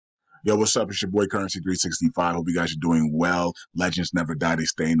Yo, what's up? It's your boy Currency 365. Hope you guys are doing well. Legends never die, they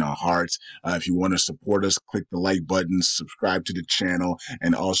stay in our hearts. If you want to support us, click the like button, subscribe to the channel,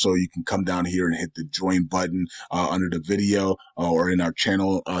 and also you can come down here and hit the join button under the video or in our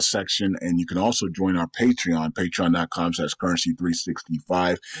channel section. And you can also join our Patreon,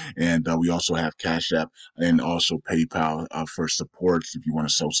 patreon.com/currency365. And we also have Cash App and also PayPal for supports if you want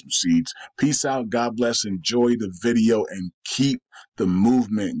to sow some seeds. Peace out. God bless. Enjoy the video and keep the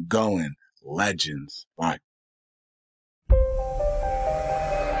movement going. Legends. Bye.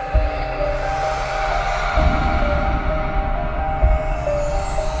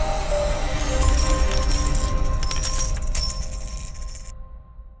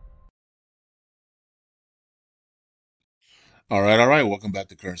 All right. Welcome back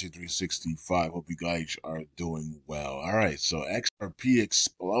to Currency 365. Hope you guys are doing well. All right, so XRP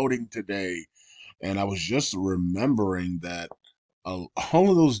exploding today. And I was just remembering that all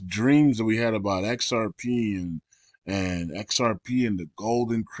of those dreams that we had about XRP and XRP and the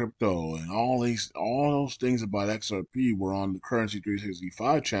golden crypto and all those things about XRP were on the Currency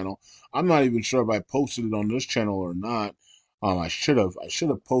 365 channel. I'm not even sure if I posted it on this channel or not. I should have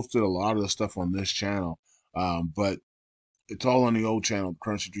posted a lot of the stuff on this channel. But it's all on the old channel,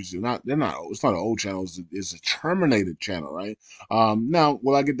 Currency 365. It's not an old channel, it's a terminated channel, right? Now,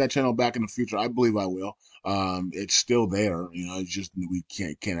 will I get that channel back in the future? I believe I will. It's still there, it's just we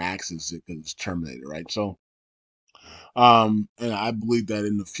can't access it because it's terminated, right? So, and I believe that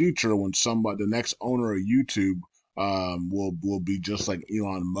in the future, when the next owner of YouTube, will be just like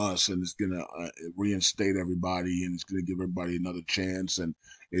Elon Musk, and it's gonna reinstate everybody, and it's gonna give everybody another chance, and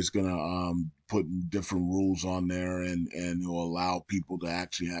it's gonna put different rules on there, and it'll allow people to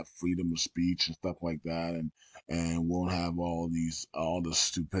actually have freedom of speech and stuff like that, and won't have all the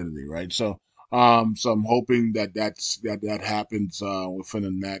stupidity, right? So I'm hoping that happens within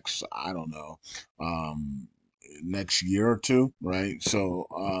the next, I don't know, next year or two, right? So,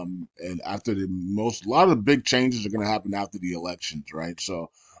 and after a lot of the big changes are going to happen after the elections, right?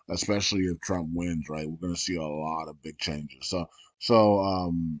 So, especially if Trump wins, right, we're going to see a lot of big changes.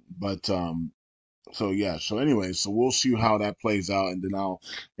 So yeah. So anyway, so we'll see how that plays out, and then I'll,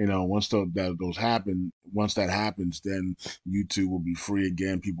 once that happens, then YouTube will be free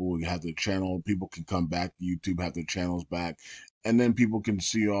again. People will have their channel. People can come back to YouTube, have their channels back, and then people can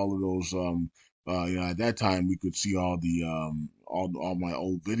see all of those. At that time we could see all the all my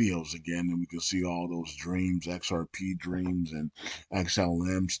old videos again, and we could see all those dreams, XRP dreams, and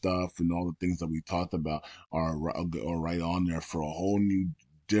XLM stuff, and all the things that we talked about are right on there for a whole new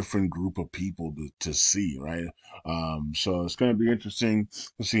different group of people to see, right? So it's going to be interesting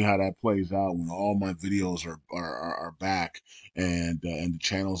to see how that plays out when all my videos are back, and the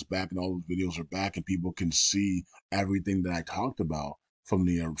channel's back, and all those videos are back, and people can see everything that I talked about from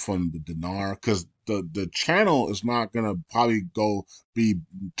the dinar, because the channel is not going to probably be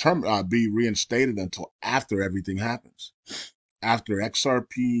reinstated until after everything happens, after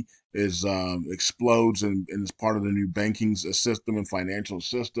XRP is explodes and is part of the new banking system and financial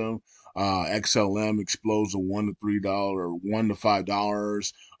system. XLM explodes to $1 to $3, $1 to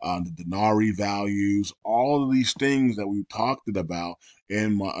 $5. The denari values, all of these things that we talked about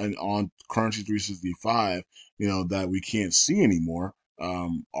on Currency 365, that we can't see anymore.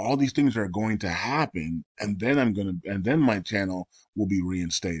 All these things are going to happen, and then my channel will be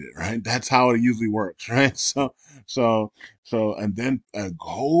reinstated, right? That's how it usually works, right? So, and then a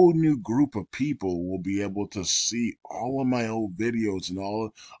whole new group of people will be able to see all of my old videos and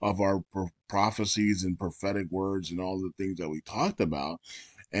all of our prophecies and prophetic words and all the things that we talked about,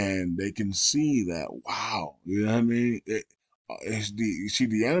 and they can see that, wow, you know what I mean? You see,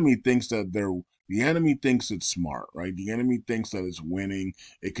 the enemy thinks it's smart, right? The enemy thinks that it's winning.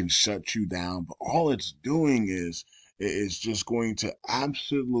 It can shut you down, but all it's doing is just going to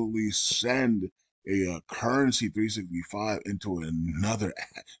absolutely send a Currency 365 into another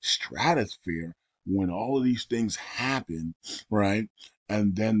stratosphere when all of these things happen, right?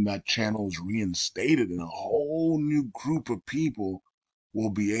 And then that channel is reinstated, and a whole new group of people will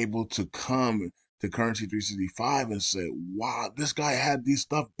be able to come to Currency 365 and say, wow, this guy had these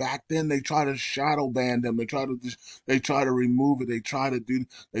stuff back then. They try to shadow ban them. They try to remove it. They try to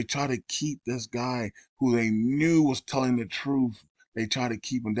keep this guy who they knew was telling the truth. They try to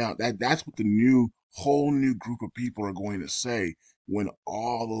keep him down. That's what the whole new group of people are going to say when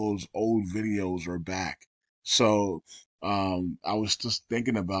all those old videos are back. So, I was just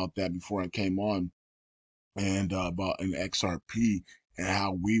thinking about that before I came on, and about an XRP, and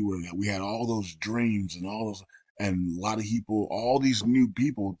how we had all those dreams and all those, And a lot of people, all these new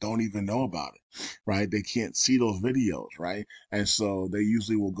people don't even know about it, right? They can't see those videos, right? And so they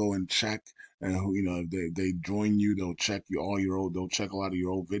usually will go and check, and if they join you, they'll check they'll check a lot of your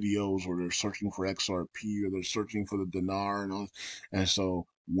old videos, or they're searching for XRP, or they're searching for the dinar and all. And so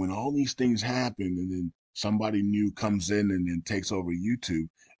when all these things happen, and then somebody new comes in and then takes over YouTube,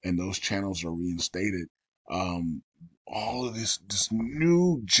 and those channels are reinstated, um, all of this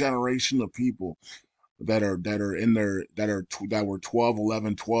new generation of people that are in their that were 12,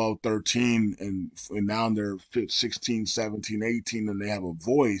 11, 12, 13, and now they're 16, 17, 18, and they have a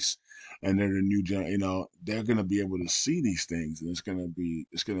voice, and they're the new gen, they're going to be able to see these things, and it's going to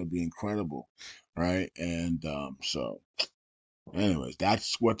be incredible, right? And so anyways,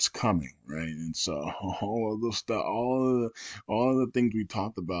 that's what's coming, right? And so all of the stuff, all of the things we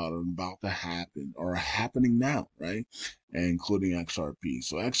talked about are about to happen or are happening now, right? And including XRP.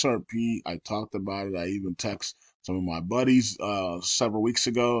 So XRP, I talked about it. I even text some of my buddies several weeks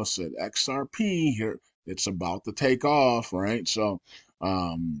ago. I said XRP here, it's about to take off, right? So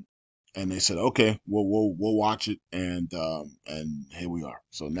um and they said, okay, we'll watch it, and here we are.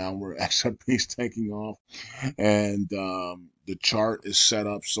 So now we're XRP's taking off, and the chart is set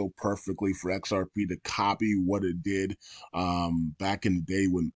up so perfectly for XRP to copy what it did back in the day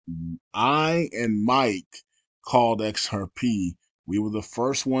when I and Mike called XRP. We were the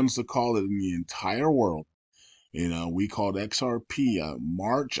first ones to call it in the entire world. We called XRP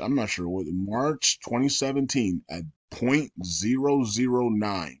March, I'm not sure what, March 2017 at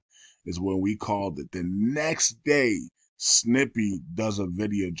 0.009 is when we called it. The next day, Snippy does a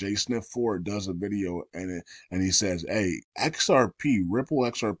video, J Sniff 4 does a video, and he says, hey, XRP, Ripple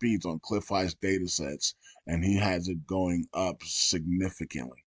XRP is on Cliff High's data sets, and he has it going up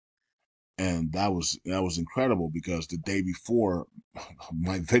significantly. And that was incredible, because the day before,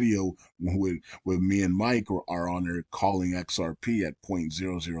 my video with me and Mike are on there calling XRP at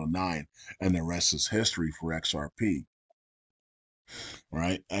 0.009, and the rest is history for XRP,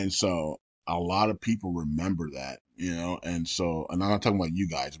 right? And so a lot of people remember that, and I'm not talking about you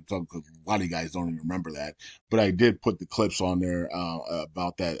guys. I'm talking because a lot of you guys don't even remember that. But I did put the clips on there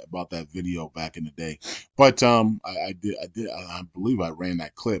about that video back in the day. But I believe I ran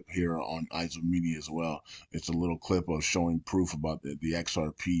that clip here on ISO Media as well. It's a little clip of showing proof about the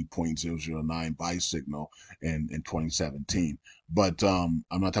XRP 0.009 buy signal in 2017. But I'm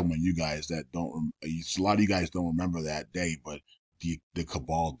not talking about you guys that don't. A lot of you guys don't remember that day, but the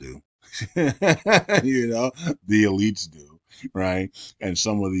cabal do. The elites do, right? And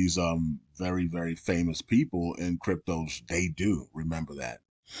some of these very, very famous people in cryptos, they do remember that,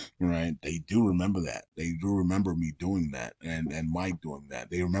 right? They do remember that. They do remember me doing that, and Mike doing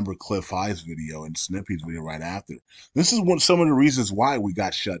that. They remember Cliff High's video and Snippy's video right after. This is some of the reasons why we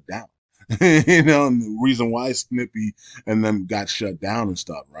got shut down. And the reason why Snippy and them got shut down and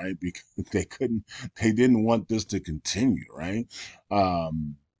stuff, right? Because they didn't want this to continue, right?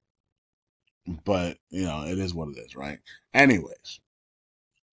 Um, but it is what it is, right? Anyways,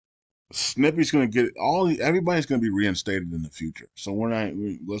 Snippy's gonna get everybody's gonna be reinstated in the future. So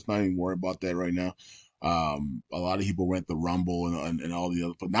let's not even worry about that right now. A lot of people went the Rumble and all the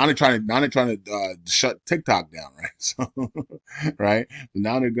other, but now they're trying to shut TikTok down, right? So, right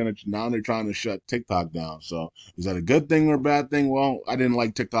now they're trying to shut TikTok down. So is that a good thing or a bad thing? Well, I didn't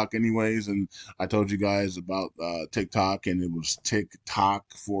like TikTok anyways, and I told you guys about TikTok, and it was TikTok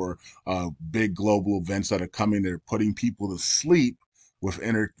for big global events that are coming. They're putting people to sleep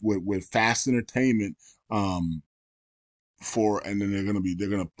with fast entertainment, and then they're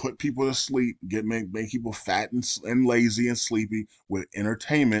gonna put people to sleep, make people fat and lazy and sleepy with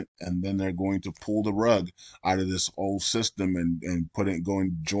entertainment, and then they're going to pull the rug out of this old system and go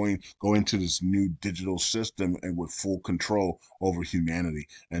into this new digital system, and with full control over humanity.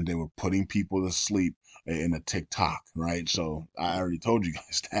 And they were putting people to sleep in a TikTok, right? So I already told you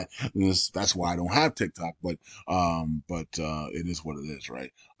guys that. That's why I don't have TikTok, but it is what it is,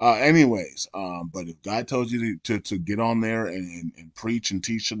 right? Anyways, but if God tells you to get on there and preach and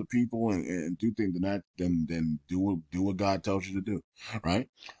teach to the people and do things, then do what God tells you to do, right?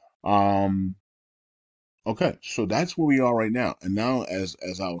 Um, okay, so that's where we are right now. And now, as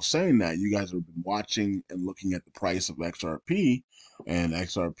I was saying that, you guys have been watching and looking at the price of XRP, and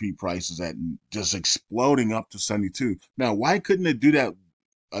XRP price is at just exploding up to 72. Now, why couldn't it do that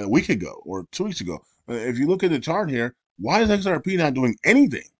a week ago or 2 weeks ago? If you look at the chart here, why is XRP not doing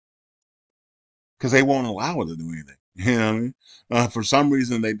anything? Because they won't allow it to do anything. You know what I mean? For some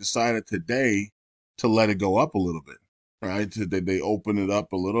reason, they decided today to let it go up a little bit, right? They opened it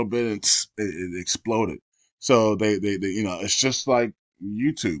up a little bit, and it exploded. So they it's just like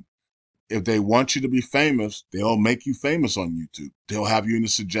YouTube. if they want you to be famous, they'll make you famous on YouTube. They'll have you in the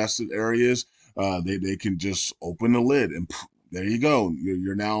suggested areas. They can just open the lid and there you go.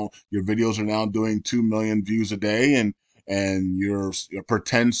 You're now, your videos are now doing 2 million views a day, and you're a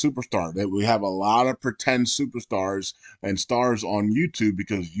pretend superstar. That we have a lot of pretend superstars and stars on YouTube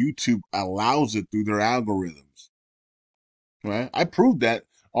because YouTube allows it through their algorithms. Right? I proved that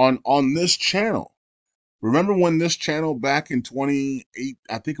on this channel. Remember when this channel back in 28,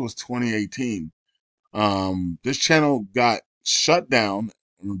 I think it was 2018, this channel got shut down,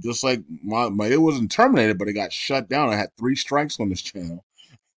 just like my it wasn't terminated, but it got shut down. I had 3 strikes on this channel.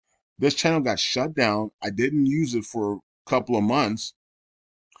 This channel got shut down. I didn't use it for a couple of months,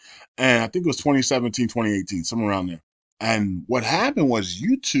 and I think it was 2017, 2018, somewhere around there. And what happened was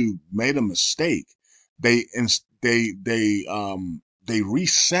YouTube made a mistake. They they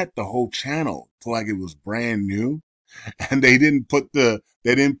reset the whole channel to like it was brand new, and they didn't put their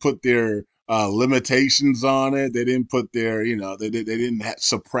limitations on it. They didn't put their, they didn't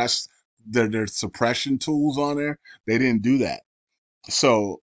suppress their suppression tools on there. They didn't do that.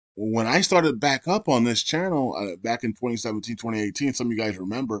 So when I started back up on this channel back in 2017, 2018, some of you guys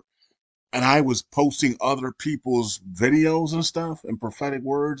remember, and I was posting other people's videos and stuff and prophetic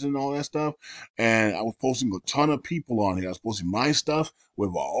words and all that stuff. And I was posting a ton of people on here. I was posting my stuff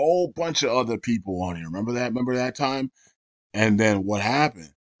with a whole bunch of other people on here. Remember that? Remember that time? And then what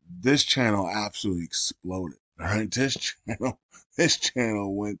happened? This channel absolutely exploded. All right, this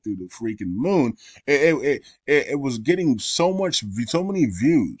channel went through the freaking moon. It was getting so many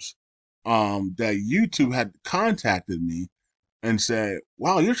views, that YouTube had contacted me and said,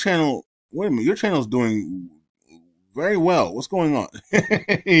 "Wow, your channel. Wait a minute, your channel's doing very well. What's going on?"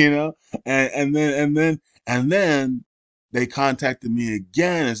 you know, and then they contacted me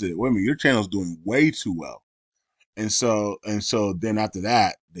again and said, "Wait a minute, your channel's doing way too well." And so then after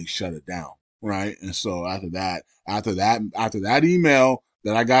that, they shut it down, right? And so after that email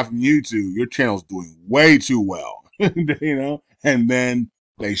that I got from YouTube, your channel's doing way too well, and then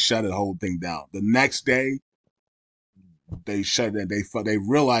they shut the whole thing down. The next day, they shut it. They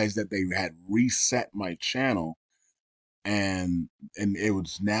realized that they had reset my channel, and it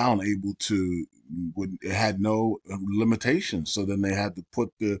was now able to, it had no limitations. So then they had to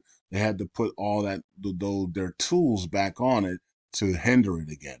put all that their tools back on it to hinder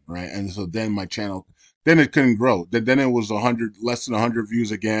it again, right? And so then my channel, then it couldn't grow. Then it was less than 100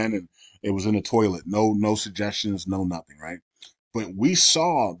 views again, and it was in the toilet. No suggestions, no nothing, right? But we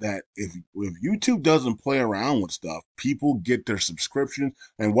saw that if YouTube doesn't play around with stuff, people get their subscriptions.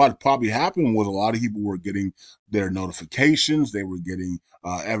 And what probably happened was a lot of people were getting their notifications. They were getting,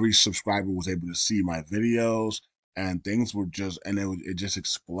 every subscriber was able to see my videos, and things were just, and it just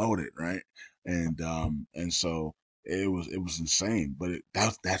exploded, right? And so it was insane. But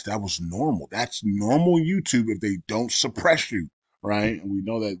that was normal. That's normal YouTube if they don't suppress you, right? And we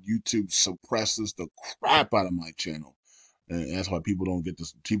know that YouTube suppresses the crap out of my channel. And that's why people don't get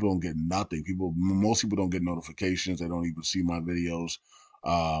this. People don't get nothing. Most people don't get notifications. They don't even see my videos.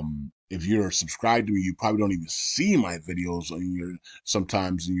 If you're subscribed to me, you probably don't even see my videos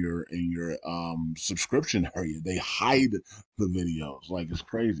sometimes in your subscription area. They hide the videos like it's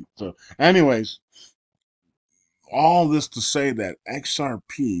crazy. So, anyways, all this to say that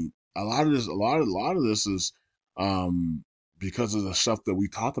XRP, a lot of this is because of the stuff that we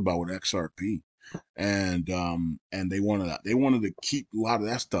talked about with XRP. And they wanted to keep a lot of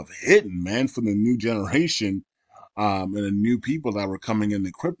that stuff hidden, man, for the new generation, and the new people that were coming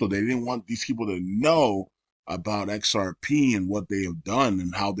into crypto. They didn't want these people to know about XRP and what they have done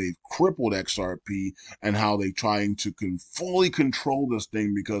and how they've crippled XRP and how they're trying to fully control this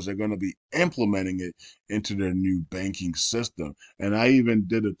thing because they're going to be implementing it into their new banking system. And I even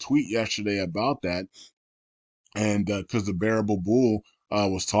did a tweet yesterday about that, and because the Bearable Bull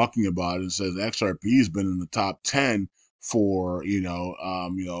was talking about it, and says XRP has been in the top 10 for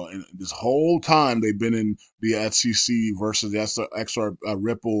and this whole time they've been in the SEC versus the XR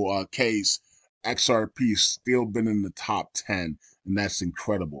Ripple case. XRP still been in the top 10, and that's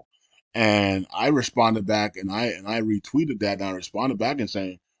incredible. And I responded back, and I retweeted that, and I responded back and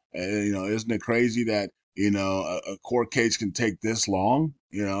saying, isn't it crazy that a court case can take this long?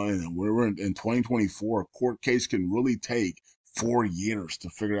 And we're in 2024. A court case can really take 4 years to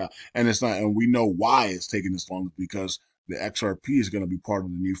figure it out, and it's not. And we know why it's taking this long, because the XRP is going to be part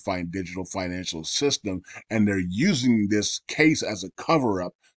of the new digital financial system, and they're using this case as a cover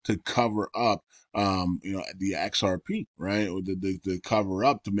up to cover up the XRP, right? Or the cover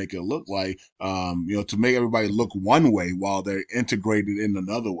up to make it look like, to make everybody look one way while they're integrated in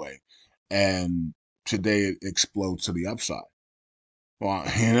another way. And today it explodes to the upside. Well,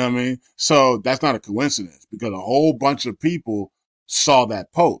 you know what I mean? So that's not a coincidence because a whole bunch of people saw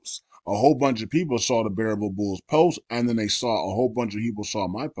that post. A whole bunch of people saw the Bearable Bulls post, and then they saw a whole bunch of people saw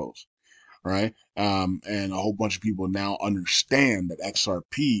my post, right? And a whole bunch of people now understand that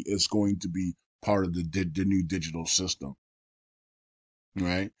XRP is going to be part of the new digital system,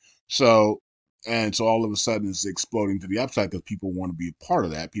 right? So, and so all of a sudden it's exploding to the upside because people want to be a part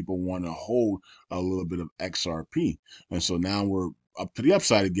of that. People want to hold a little bit of XRP. And so now we're up to the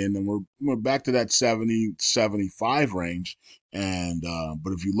upside again, and we're back to that 70-75 range. And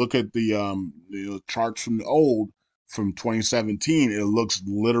but if you look at the charts from the old from 2017, it looks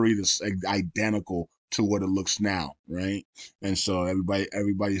literally identical to what it looks now, right? And so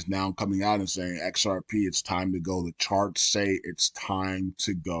everybody's now coming out and saying XRP, it's time to go. The charts say it's time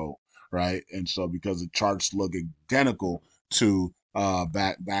to go, right? And so because the charts look identical to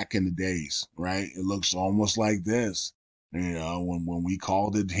back in the days, right? It looks almost like this. You know, when we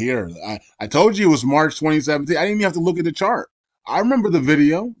called it here. I told you it was March 2017. I didn't even have to look at the chart. I remember the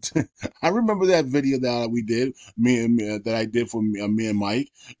video. I remember that video that we did, that I did for me and Mike.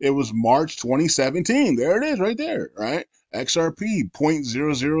 It was March 2017. There it is, right there, right? XRP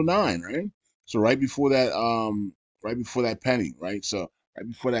 0.009, right? So right before that penny, right? So right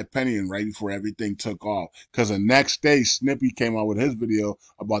before that penny and right before everything took off. Because the next day, Snippy came out with his video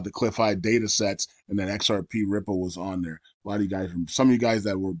about the Cliff High data sets, and then XRP Ripple was on there. A lot of you guys, some of you guys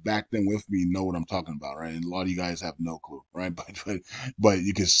that were back then with me know what I'm talking about, right? And a lot of you guys have no clue, right? But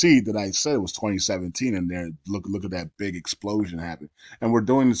you can see that I said it was 2017, and there, look at that big explosion happen, and we're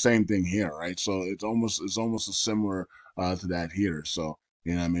doing the same thing here, right? So it's almost a similar to that here. So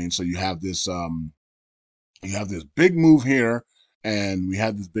you know what I mean. So you have this big move here, and we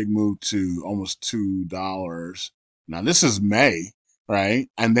had this big move to almost $2. Now this is May, right?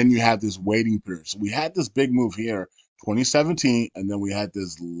 And then you have this waiting period. So we had this big move here, 2017, and then we had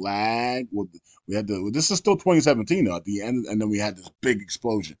this lag. This is still 2017 though at the end, and then we had this big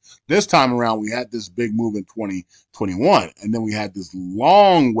explosion. This time around, we had this big move in 2021, and then we had this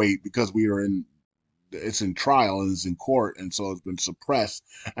long wait because it's in trial and it's in court, and so it's been suppressed,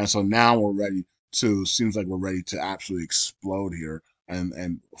 and so now seems like we're ready to absolutely explode here,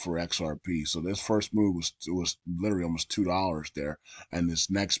 and for XRP. So this first move was literally almost $2 there, and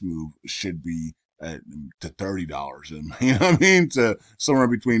this next move should be to $30, and you know what I mean, to somewhere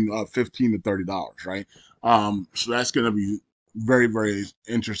between $15 to $30, right? So that's gonna be very, very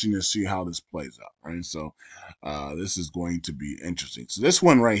interesting to see how this plays out, right? So this is going to be interesting. So this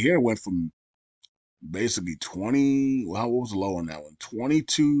one right here went from basically 20, well, what was the low on that one?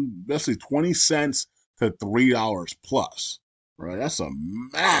 22, basically 20 cents to $3 plus, right? That's a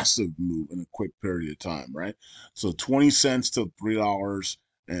massive move in a quick period of time, right? So 20 cents to $3,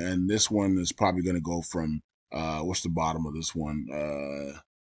 and this one is probably going to go from what's the bottom of this one?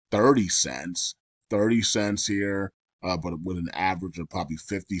 30 cents. 30 cents here, but with an average of probably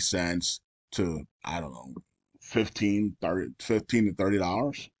 50 cents to, I don't know, 15 to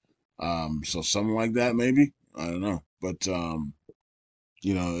 $30. So something like that, maybe. I don't know. But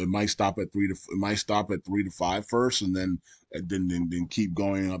you know, it might stop at 3 to 5 first, and then keep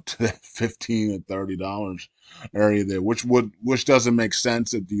going up to that $15 to $30 area there, which doesn't make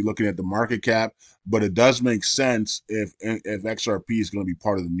sense if you're looking at the market cap, but it does make sense if XRP is going to be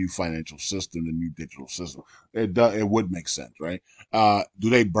part of the new financial system, the new digital system. It would make sense, right? Do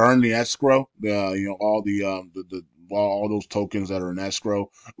they burn the escrow? All all those tokens that are in escrow,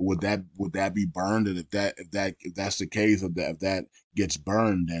 would that be burned? And if that's the case, if that gets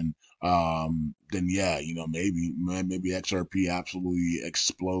burned, then yeah, maybe XRP absolutely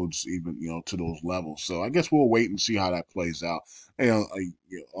explodes even to those levels. So I guess we'll wait and see how that plays out. A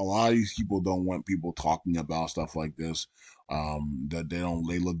lot of these people don't want people talking about stuff like this. That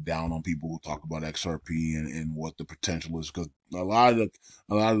they look down on people who talk about XRP and what the potential is, because a lot of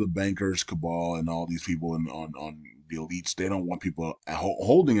the bankers, cabal, and all these people on the elites, they don't want people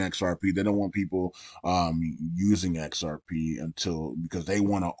holding XRP. They don't want people using XRP because they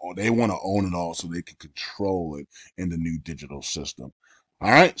want to own it all so they can control it in the new digital system.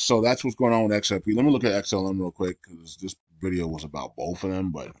 All right, so that's what's going on with XRP. Let me look at XLM real quick because this video was about both of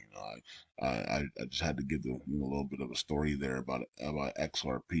them, but I just had to give a little bit of a story there about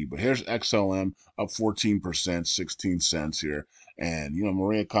XRP. But here's XLM up 14%, 16 cents here, and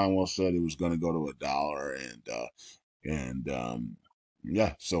Maria Conwell said it was going to go to $1, and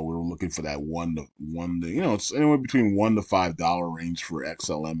yeah, so we're looking for that it's anywhere between $1 to $5 range for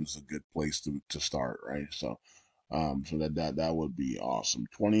XLM is a good place to start, right? So so that would be awesome.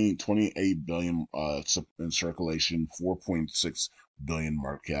 28 billion in circulation, 4.6 billion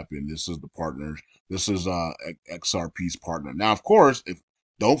market cap, and this is the partner. This is XRP's partner. Now, of course, if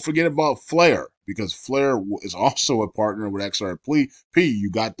don't forget about Flare, because Flare is also a partner with XRP. You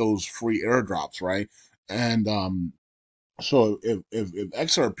got those free airdrops, right? And so if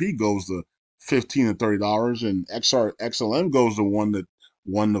XRP goes to $15 to $30 and XLM goes to $1 to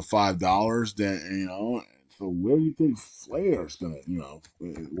 $5, then so where do you think Flare's gonna,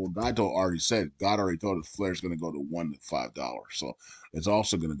 well, God already told us Flare's gonna go to $1 to $5. So it's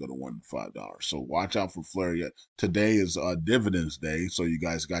also gonna go to $1 to $5. So watch out for Flare. Yet today is dividends day, so you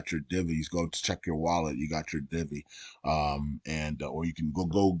guys got your divvies. Go to check your wallet. You got your divvy, and or you can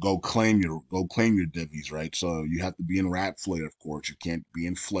go claim your divvies, right? So you have to be in Wrap Flare, of course. You can't be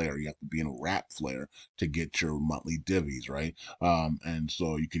in Flare. You have to be in Wrap Flare to get your monthly divvies, right? And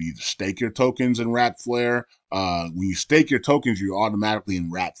so you can either stake your tokens in Wrap Flare. When you stake your tokens, you're automatically in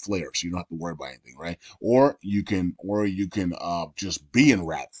Wrap Flare, so you don't have to worry about anything, right? Or you can just be in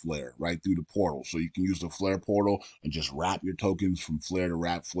Wrap Flare right through the portal. So you can use the Flare portal and just wrap your tokens from Flare to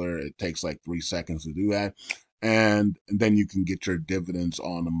Wrap Flare. It takes like 3 seconds to do that. And then you can get your dividends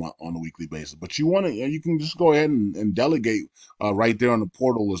on a weekly basis. But you can just go ahead and delegate right there on the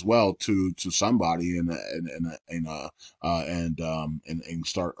portal as well to somebody and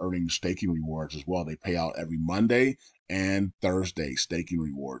start earning staking rewards as well. They pay out every Monday and Thursday staking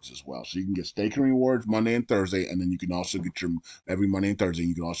rewards as well. So you can get staking rewards Monday and Thursday, and then you can also get your every Monday and Thursday.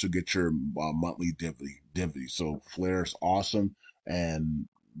 You can also get your monthly divvy. So Flare's awesome, and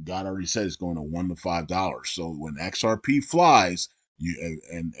God already said it's going to $1 to $5. So when XRP flies,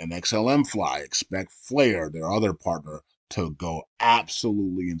 and XLM fly, expect Flare, their other partner, to go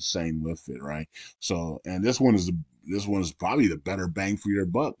absolutely insane with it, right? So, and this one is probably the better bang for your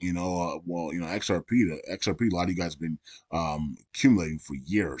buck. XRP, a lot of you guys have been accumulating for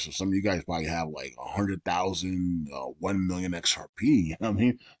years. So some of you guys probably have like 100,000, 1 million XRP. You know what I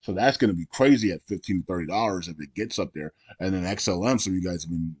mean? So that's going to be crazy at $15 to $30 if it gets up there. And then XLM, some of you guys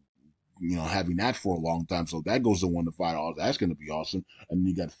have been having that for a long time. So if that goes to $1 to $5, that's going to be awesome. And then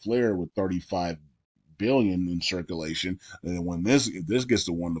you got Flare with 35 billion in circulation. And then if this gets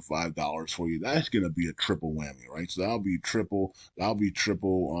to $1 to $5 for you, that's gonna be a triple whammy, right? So that'll be triple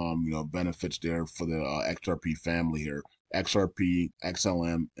benefits there for the XRP family here. XRP,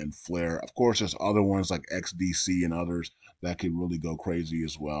 XLM, and Flare. Of course, there's other ones like XDC and others that could really go crazy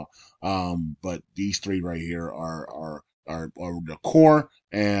as well. But these three right here are the core,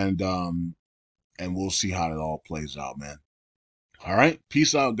 and we'll see how it all plays out, man. All right.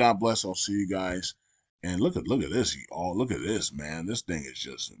 Peace out. God bless. I'll see you guys. And look at this. Oh, look at this, man. This thing is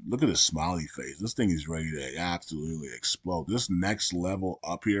just look at this smiley face. This thing is ready to absolutely explode. This next level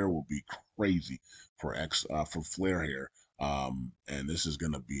up here will be crazy for Flare here. And this is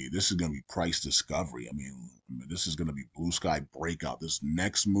gonna be price discovery. I mean, this is gonna be blue sky breakout. This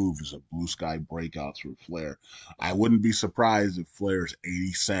next move is a blue sky breakout for Flare. I wouldn't be surprised if Flare's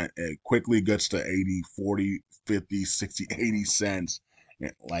 80 cent it quickly gets to 80, 40, 50, 60, 80 cents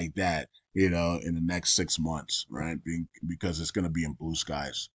like that, in the next 6 months, right? Because it's gonna be in blue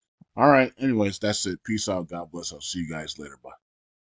skies. All right. Anyways, that's it. Peace out. God bless. I'll see you guys later. Bye.